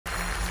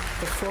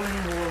The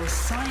Falling Walls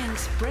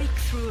Science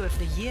Breakthrough of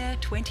the year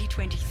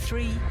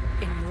 2023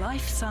 in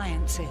Life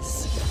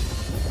Sciences.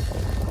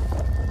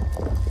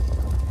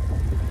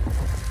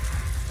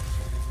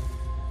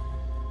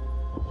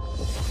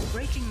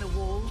 Breaking the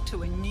wall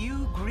to a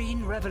new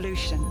green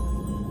revolution.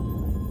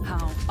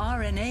 How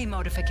RNA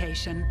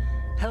modification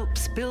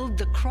helps build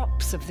the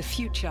crops of the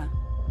future.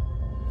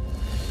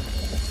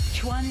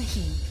 Chuan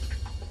He,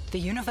 the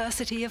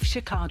University of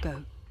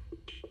Chicago.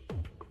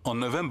 On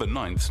November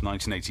 9th,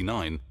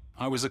 1989,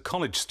 I was a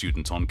college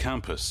student on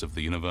campus of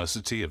the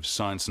University of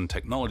Science and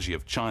Technology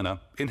of China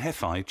in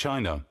Hefei,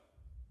 China.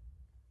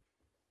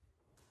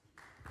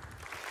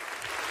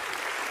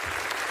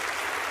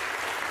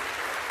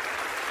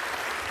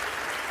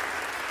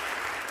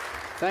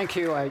 Thank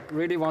you. I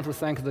really want to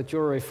thank the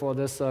jury for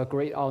this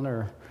great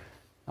honor.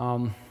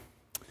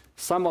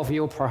 Some of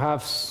you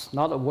perhaps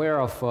not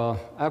aware of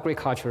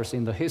agricultures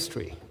in the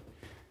history.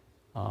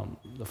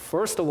 The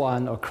first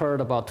one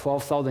occurred about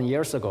 12,000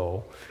 years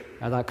ago,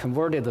 and that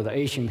converted the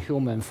ancient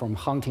human from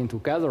hunting to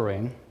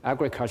gathering.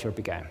 Agriculture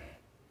began.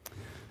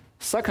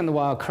 Second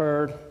one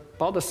occurred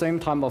about the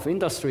same time of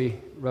industry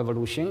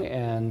revolution,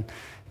 and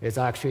it's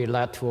actually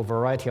led to a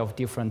variety of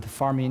different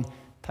farming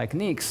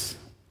techniques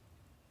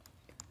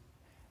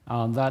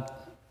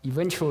that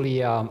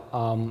eventually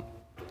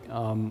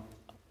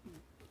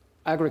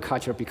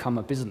agriculture became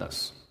a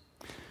business.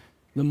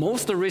 The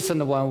most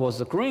recent one was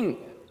the green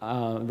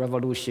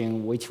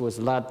revolution, which was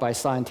led by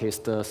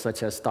scientists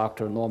such as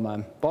Dr.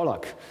 Norman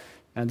Borlaug.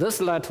 And this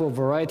led to a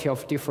variety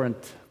of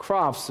different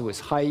crops with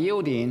high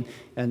yielding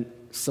and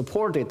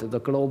supported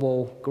the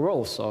global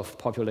growth of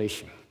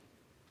population.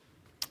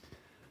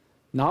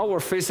 Now we're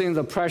facing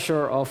the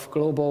pressure of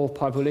global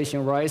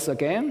population rise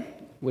again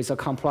with the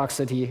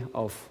complexity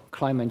of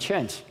climate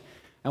change.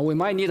 And we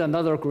might need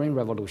another green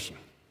revolution.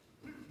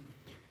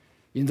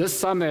 In this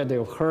summit,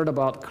 you've heard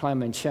about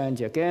climate change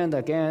again and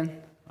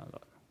again.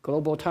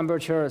 Global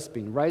temperature has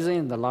been rising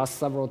in the last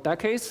several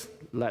decades,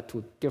 led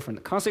to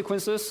different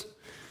consequences.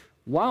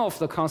 One of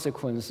the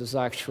consequences is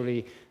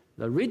actually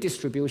the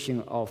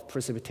redistribution of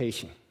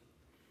precipitation.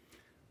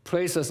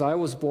 Places I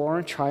was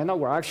born, China,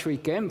 were actually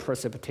gain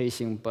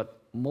precipitation, but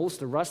most of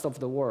the rest of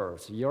the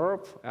world,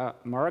 Europe,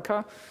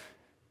 America,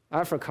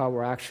 Africa,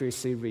 were actually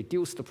see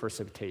reduced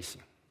precipitation.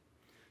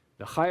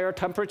 The higher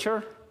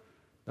temperature,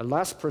 the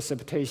less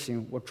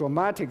precipitation will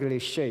dramatically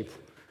shape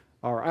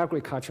our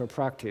agricultural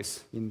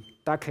practice in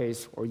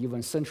decades or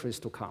even centuries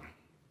to come.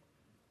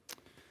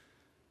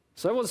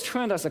 So I was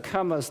trained as a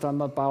chemist.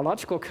 I'm a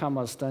biological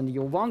chemist, and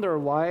you wonder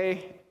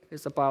why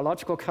is a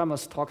biological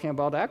chemist talking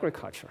about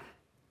agriculture?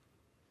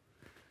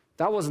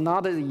 That was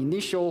not the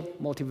initial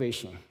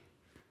motivation.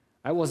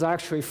 I was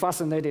actually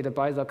fascinated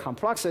by the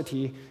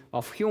complexity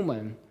of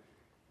human,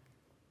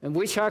 and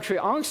which actually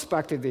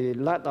unexpectedly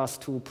led us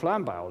to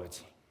plant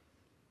biology.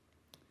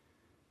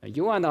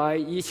 You and I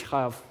each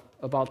have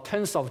about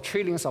tens of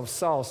trillions of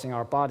cells in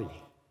our body,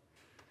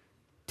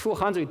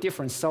 200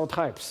 different cell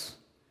types.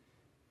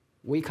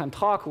 We can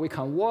talk, we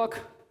can walk.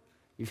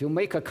 If you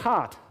make a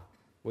cut,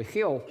 we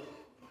heal.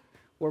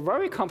 We're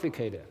very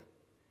complicated.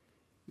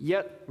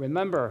 Yet,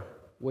 remember,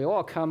 we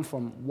all come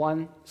from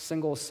one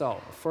single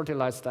cell, a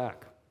fertilized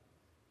egg.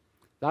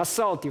 That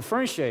cell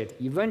differentiates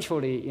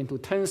eventually into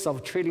tens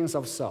of trillions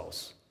of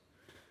cells.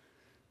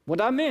 What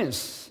that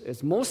means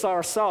is most of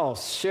our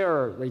cells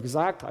share the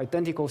exact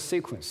identical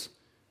sequence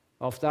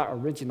of that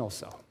original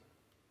cell.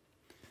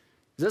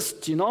 This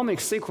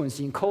genomic sequence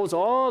encodes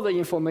all the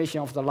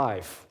information of the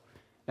life,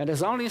 and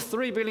it's only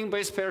 3 billion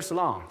base pairs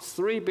long,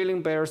 3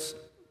 billion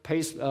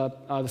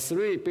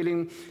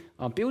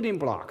building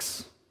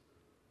blocks.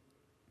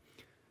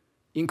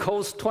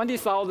 Encodes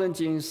 20,000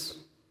 genes.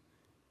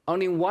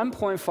 Only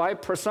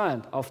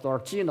 1.5% of our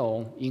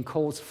genome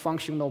encodes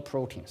functional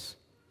proteins.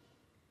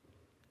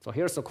 So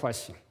here's the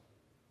question.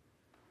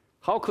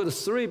 How could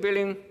 3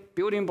 billion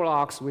building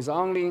blocks with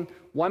only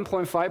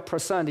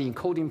 1.5%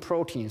 encoding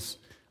proteins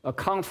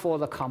account for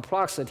the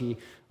complexity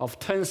of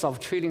tens of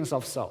trillions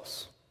of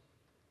cells?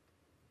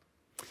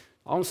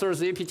 Answer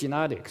is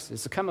epigenetics,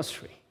 it's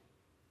chemistry.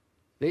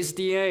 These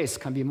DNAs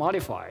can be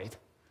modified.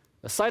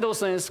 The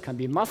cytosines can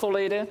be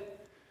methylated.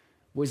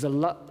 With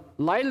the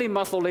lightly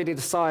methylated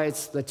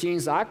sites, the gene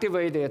is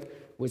activated.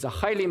 With the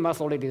highly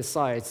methylated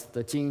sites,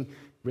 the gene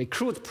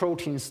recruits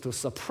proteins to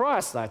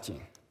suppress that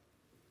gene.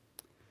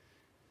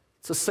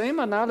 It's the same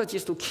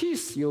analogies to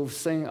keys you've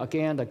seen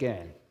again and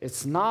again.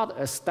 It's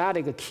not a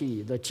static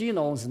key. The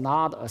genome is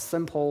not a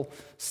simple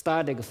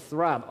static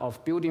thread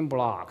of building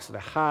blocks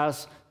that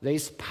has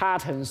these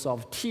patterns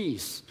of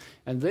T's.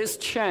 And this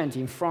change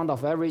in front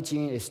of every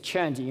gene is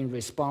change in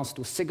response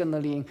to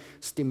signaling,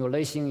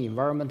 stimulation,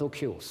 environmental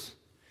cues.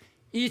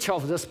 Each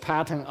of this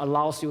pattern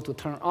allows you to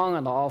turn on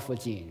and off a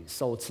gene.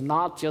 So it's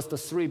not just the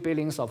 3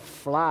 billions of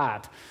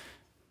flat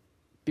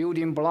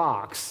building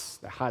blocks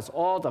that has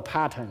all the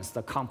patterns.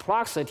 The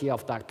complexity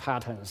of that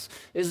patterns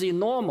is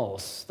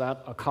enormous.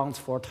 That accounts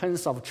for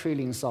tens of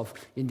trillions of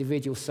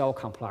individual cell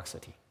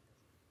complexity.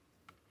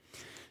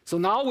 So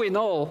now we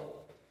know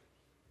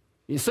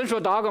In central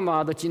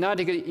dogma, the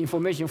genetic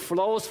information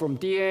flows from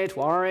DNA to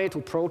RNA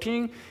to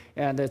protein,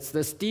 and it's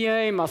this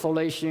DNA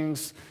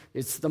methylations,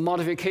 it's the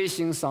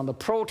modifications on the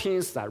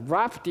proteins that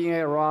wrap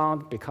DNA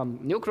around, become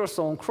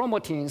nucleosome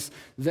chromatins.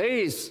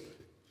 These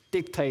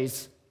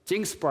dictates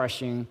gene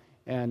expression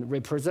and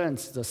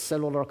represents the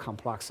cellular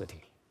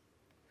complexity.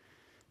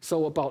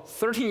 So about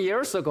 13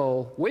 years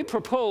ago, we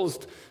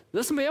proposed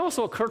this may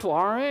also occur to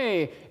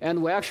RNA,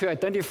 and we actually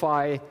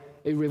identify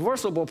a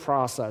reversible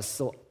process.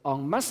 So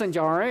on messenger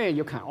RNA,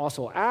 you can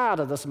also add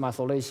this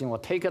methylation or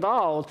take it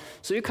out,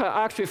 so you can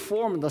actually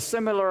form the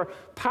similar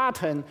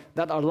pattern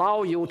that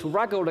allow you to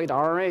regulate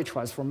RNA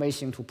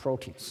transformation to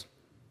proteins.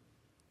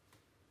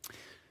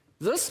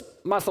 This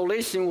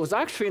methylation was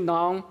actually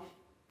known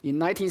in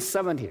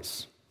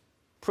 1970s.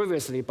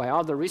 Previously, by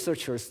other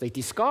researchers, they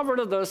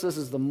discovered this. This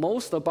is the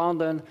most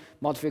abundant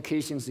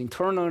modifications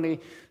internally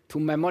to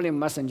mammalian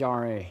messenger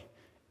RNA.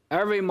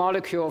 Every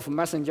molecule of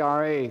messenger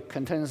RNA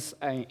contains,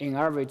 in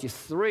average,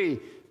 3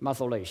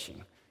 methylation.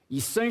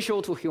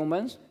 Essential to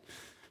humans,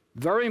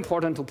 very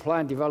important to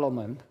plant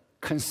development,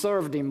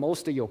 conserved in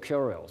most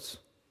eukaryotes.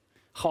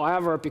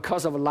 However,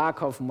 because of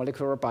lack of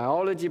molecular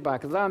biology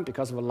back then,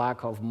 because of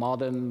lack of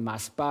modern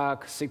mass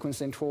spec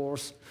sequencing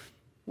tools,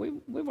 we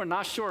were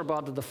not sure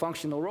about the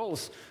functional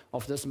roles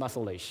of this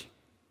methylation.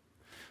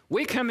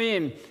 We came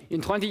in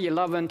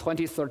 2011,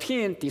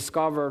 2013,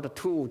 discovered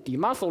 2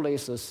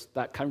 demethylases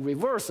that can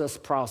reverse this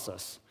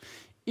process.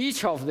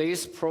 Each of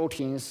these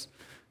proteins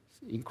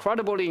is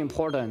incredibly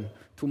important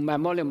to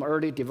mammalian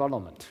early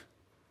development,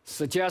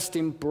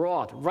 suggesting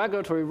broad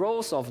regulatory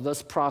roles of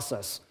this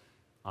process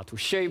to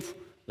shape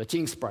the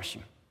gene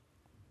expression.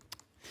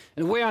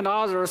 And we and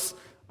others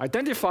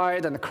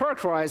identified and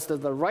characterized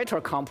the writer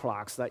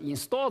complex that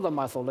installed the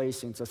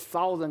methylation. It's a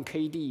 1,000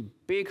 KD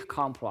big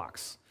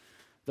complex.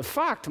 The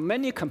fact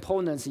many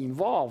components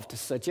involved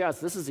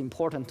suggest this is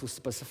important to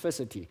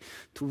specificity,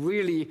 to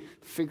really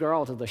figure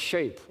out the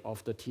shape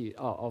of the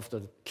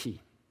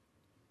key.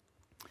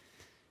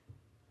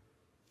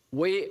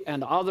 We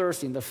and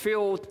others in the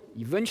field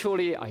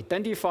eventually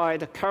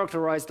identified,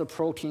 characterized the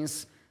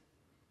proteins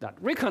that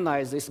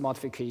recognize these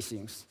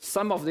modifications.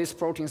 Some of these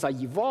proteins are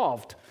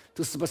evolved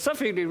to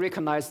specifically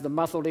recognize the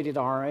methylated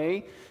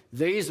RNA.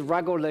 These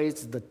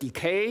regulate the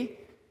decay,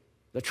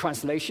 the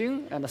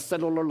translation, and the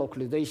cellular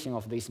localization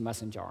of this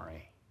messenger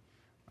RNA.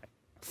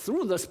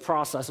 Through this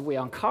process, we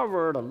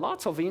uncovered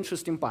lots of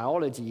interesting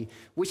biology,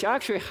 which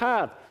actually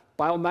had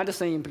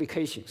biomedicine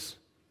implications.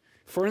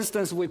 For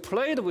instance, we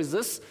played with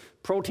this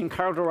protein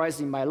characterized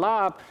in my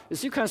lab.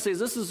 As you can see,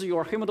 this is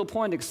your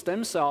hematopoietic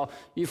stem cell.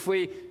 If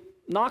we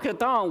knock it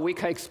down, we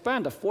can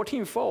expand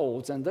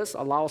 14-fold, and this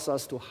allows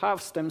us to have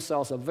stem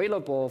cells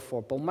available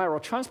for bone marrow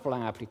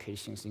transplant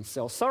applications in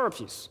cell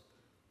therapies.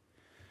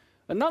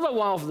 Another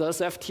one of this,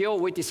 FTO,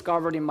 we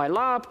discovered in my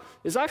lab,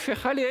 is actually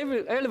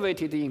highly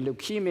elevated in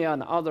leukemia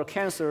and other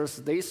cancers.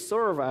 They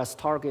serve as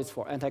targets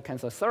for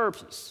anti-cancer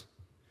therapies.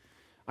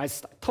 I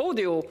told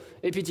you,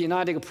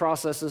 epigenetic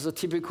processes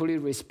typically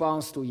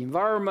respond to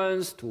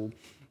environments, to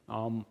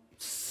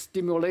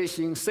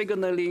stimulation,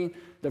 signaling.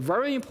 They're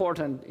very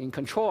important in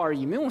control our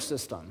immune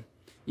system.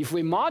 If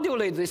we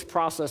modulate these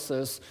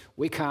processes,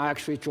 we can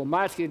actually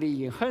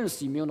dramatically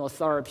enhance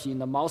immunotherapy. In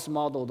the mouse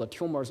model, the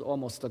tumor is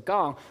almost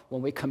gone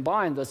when we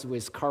combine this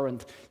with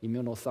current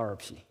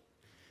immunotherapy.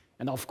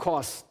 And of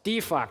course,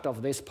 defect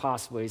of these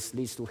pathways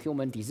leads to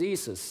human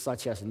diseases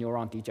such as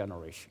neuron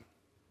degeneration.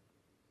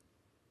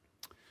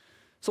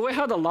 So we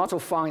had a lot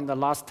of fun in the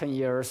last 10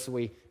 years.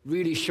 We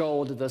really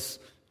showed this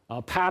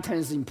pattern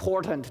is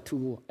important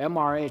to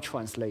mRNA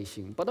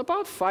translation. But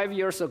about 5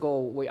 years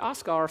ago, we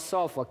asked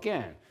ourselves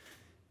again,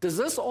 does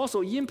this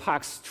also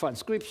impact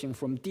transcription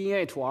from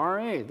DNA to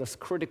RNA, this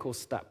critical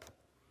step?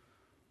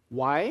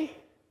 Why?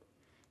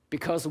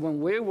 Because when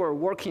we were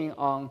working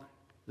on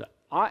the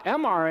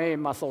mRNA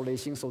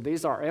methylation, so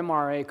these are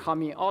mRNA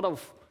coming out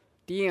of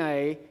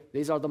DNA,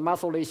 these are the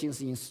methylations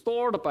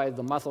installed by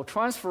the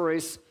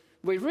methyltransferase,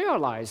 we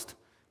realized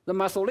the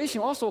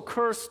methylation also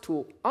occurs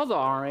to other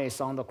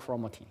RNAs on the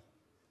chromatin.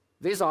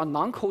 These are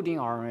non-coding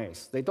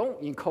RNAs. They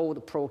don't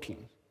encode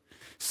protein.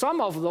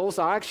 Some of those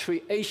are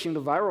actually ancient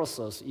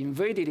viruses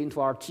invaded into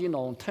our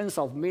genome tens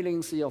of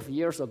millions of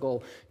years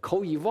ago,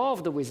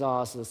 co-evolved with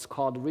us. It's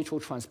called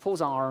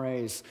retrotransposon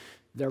RNAs.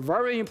 They're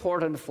very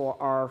important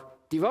for our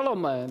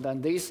development,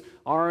 and these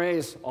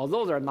RNAs,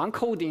 although they're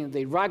non-coding,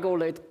 they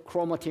regulate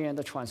chromatin and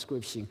the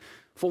transcription.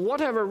 For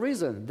whatever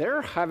reason,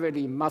 they're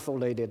heavily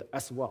methylated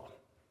as well.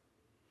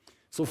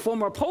 So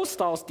former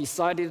postdocs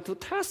decided to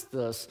test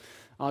this.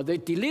 They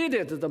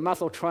deleted the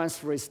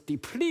methyltransferase,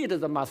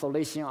 depleted the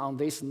methylation on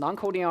these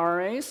non-coding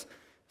RNAs.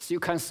 So you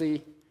can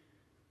see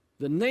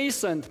the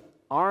nascent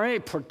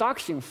RNA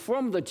production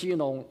from the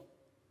genome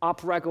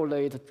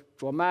upregulated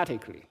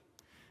dramatically.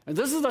 And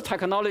this is the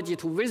technology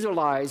to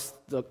visualize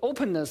the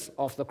openness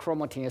of the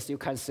chromatin. As you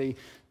can see,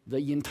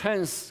 the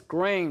intense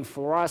green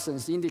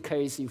fluorescence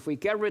indicates if we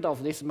get rid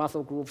of these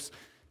methyl groups,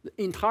 the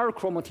entire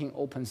chromatin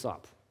opens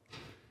up.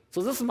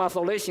 So this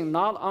methylation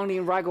not only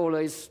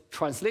regulates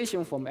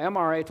translation from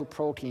mRNA to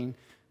protein,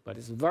 but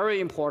it's very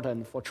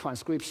important for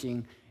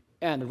transcription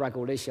and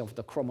regulation of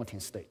the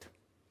chromatin state.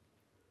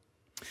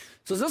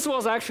 So this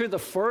was actually the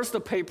first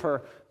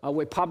paper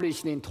we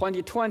published in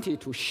 2020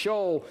 to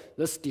show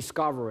this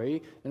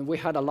discovery, and we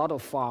had a lot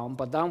of fun,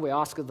 but then we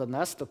asked the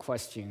next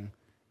question,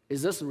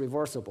 is this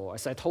reversible?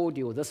 As I told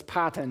you, this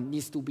pattern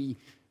needs to be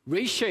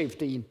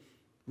reshaped in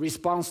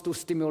response to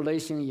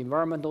stimulation,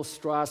 environmental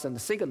stress, and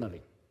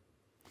signaling.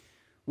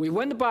 We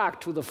went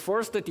back to the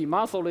first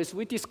demethylase,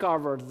 we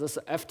discovered this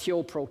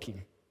FTO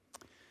protein.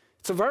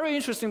 It's a very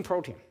interesting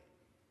protein.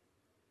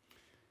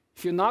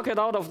 If you knock it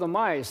out of the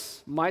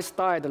mice, mice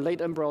died at late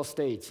embryo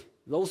stage.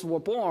 Those who were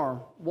born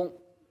won't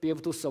be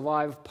able to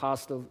survive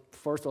past the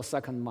first or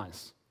second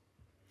month.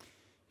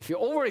 If you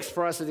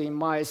overexpress it in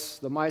mice,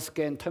 the mice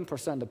gain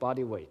 10%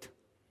 body weight.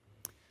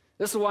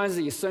 This one is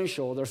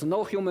essential. There's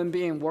no human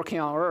being working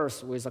on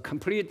Earth with a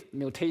complete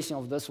mutation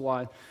of this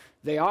one.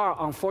 They are,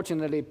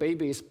 unfortunately,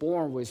 babies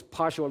born with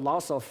partial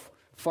loss of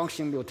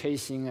function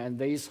mutation, and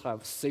these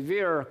have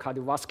severe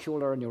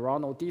cardiovascular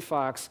neuronal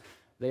defects.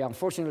 They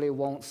unfortunately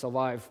won't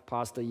survive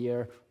past the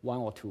year 1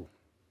 or 2.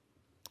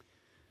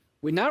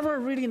 We never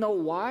really know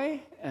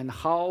why and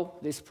how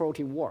this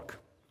protein works.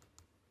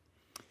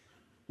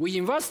 We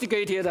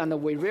investigated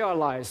and we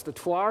realized,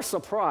 to our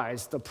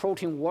surprise, the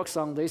protein works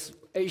on this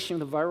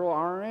ancient viral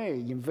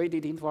RNA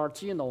invaded into our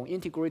genome,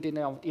 integrated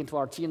into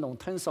our genome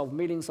tens of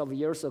millions of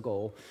years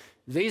ago.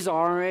 These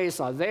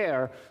RNAs are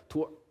there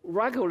to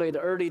regulate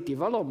early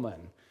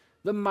development.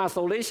 The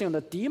methylation,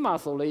 the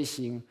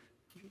demethylation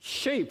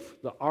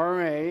shape the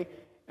RNA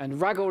and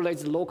regulate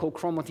the local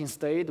chromatin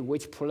state,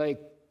 which play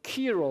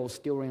key roles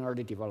during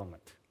early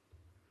development.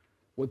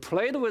 We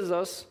played with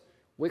this.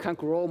 We can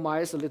grow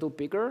mice a little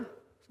bigger,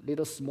 a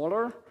little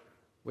smaller.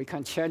 We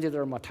can change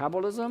their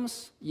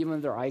metabolisms,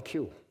 even their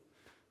IQ.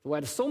 We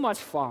had so much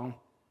fun.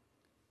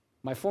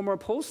 My former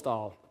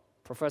postdoc,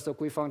 Professor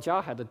Guifang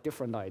Jia, had a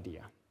different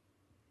idea.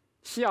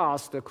 She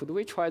asked, could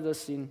we try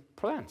this in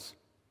plants?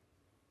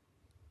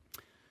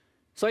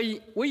 So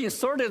we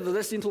inserted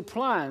this into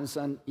plants,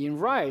 and in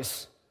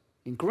rice,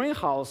 in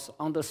greenhouse,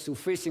 under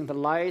sufficient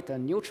light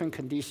and nutrient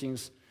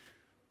conditions,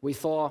 we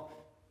saw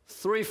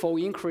threefold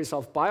increase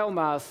of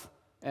biomass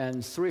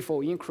and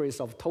threefold increase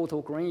of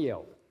total grain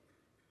yield.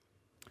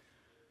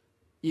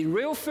 In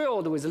real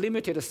field, with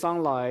limited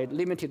sunlight,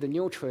 limited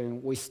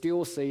nutrient, we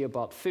still see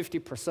about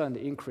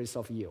 50% increase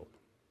of yield.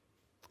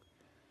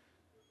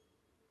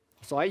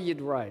 So I eat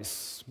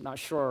rice. Not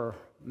sure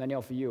many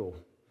of you.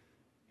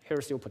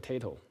 Here's your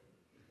potato.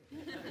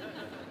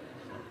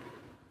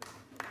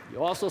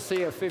 You also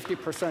see a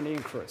 50%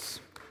 increase.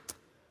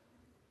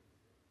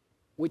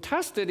 We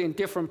tested in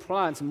different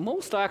plants.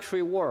 Most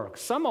actually work.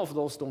 Some of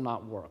those do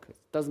not work. It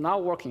does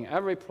not work in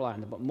every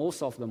plant, but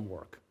most of them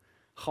work.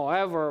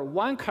 However,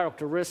 one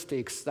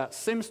characteristic that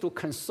seems to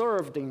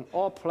conserve in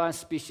all plant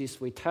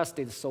species we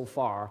tested so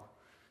far,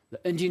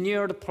 the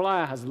engineered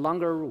plant has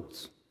longer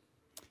roots.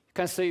 You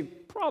can see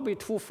probably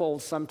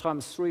twofold,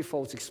 sometimes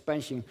threefold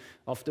expansion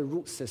of the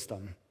root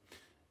system.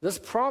 This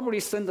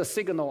probably sends a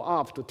signal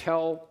up to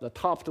tell the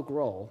top to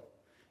grow.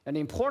 And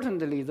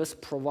importantly, this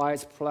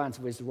provides plants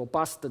with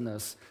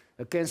robustness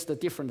against the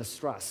different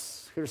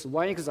stress. Here's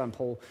one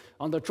example.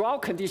 On the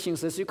drought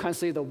conditions, as you can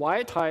see, the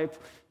Y type,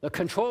 the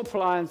control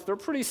plants, they're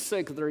pretty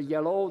sick. They're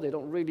yellow. They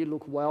don't really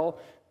look well.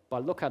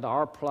 But look at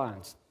our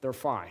plants. They're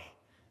fine.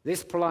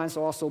 These plants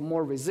are also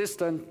more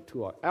resistant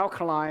to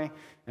alkaline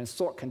and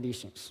salt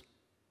conditions.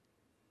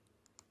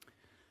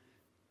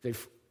 They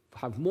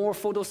have more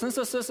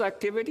photosynthesis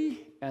activity,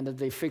 and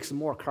they fix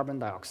more carbon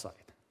dioxide.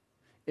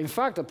 In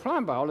fact, the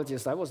plant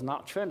biologist, I was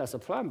not trained as a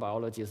plant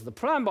biologist. The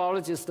plant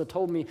biologist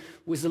told me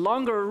with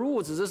longer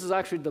roots, this is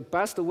actually the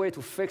best way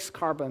to fix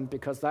carbon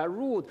because that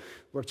root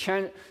will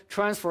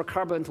transfer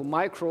carbon to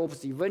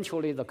microbes.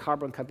 Eventually, the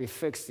carbon can be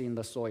fixed in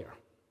the soil.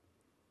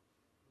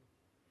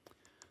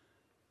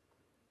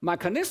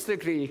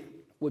 Mechanistically,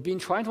 we've been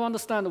trying to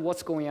understand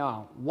what's going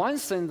on. One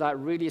thing that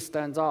really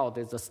stands out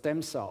is the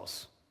stem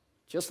cells.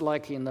 Just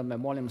like in the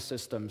mammalian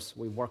systems,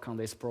 we work on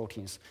these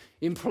proteins.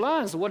 In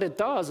plants, what it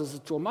does is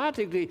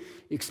dramatically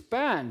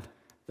expand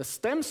the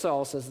stem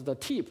cells as the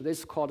tip. This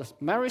is called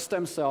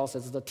meristem cells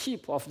as the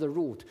tip of the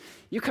root.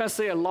 You can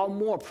see a lot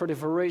more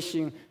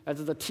proliferation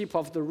at the tip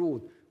of the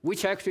root,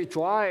 which actually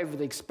drive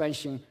the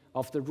expansion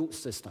of the root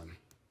system.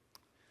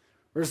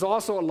 There's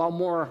also a lot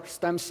more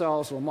stem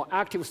cells or more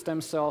active stem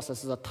cells at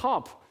the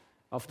top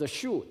of the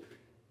shoot,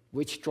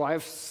 which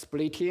drives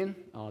splitting,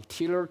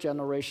 tiller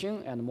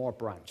generation, and more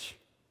branch.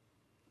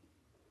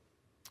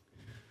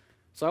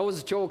 So I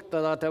always joked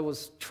that I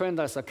was trained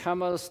as a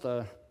chemist,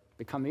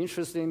 become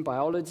interested in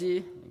biology,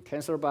 in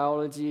cancer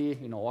biology,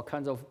 all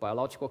kinds of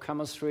biological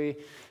chemistry,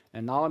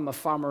 and now I'm a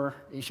farmer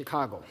in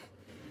Chicago.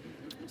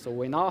 So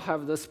we now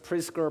have this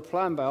Pritzker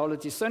Plant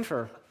Biology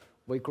Center.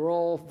 We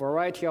grow a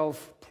variety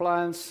of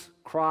plants,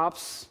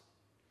 crops,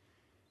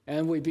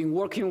 and we've been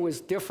working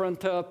with different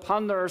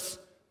partners.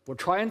 We're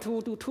trying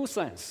to do two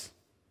things.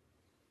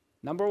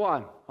 Number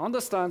one,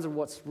 understand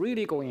what's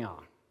really going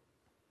on.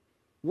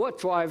 What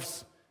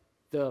drives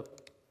the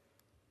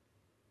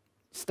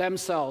stem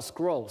cells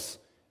growth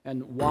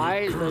and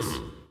why this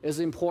is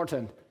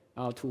important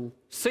to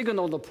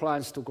signal the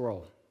plants to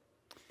grow.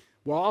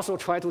 We'll also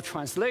try to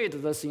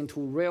translate this into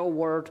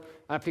real-world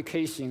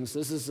applications.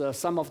 This is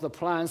some of the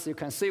plants you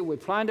can see we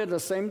planted the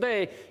same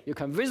day. You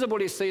can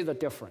visibly see the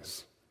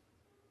difference.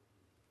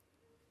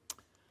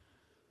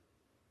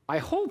 I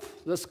hope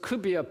this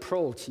could be an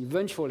approach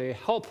eventually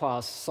help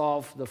us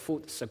solve the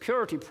food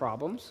security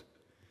problems,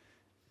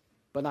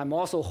 but I'm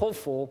also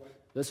hopeful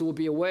this will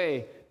be a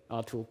way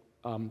to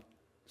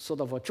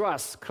sort of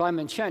address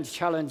climate change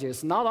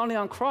challenges, not only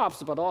on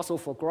crops, but also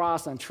for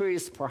grass and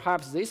trees.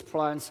 Perhaps these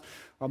plants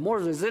are more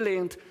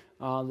resilient.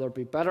 They'll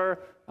be better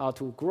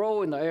to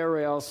grow in the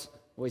areas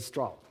with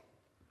drought.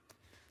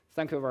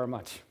 Thank you very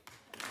much.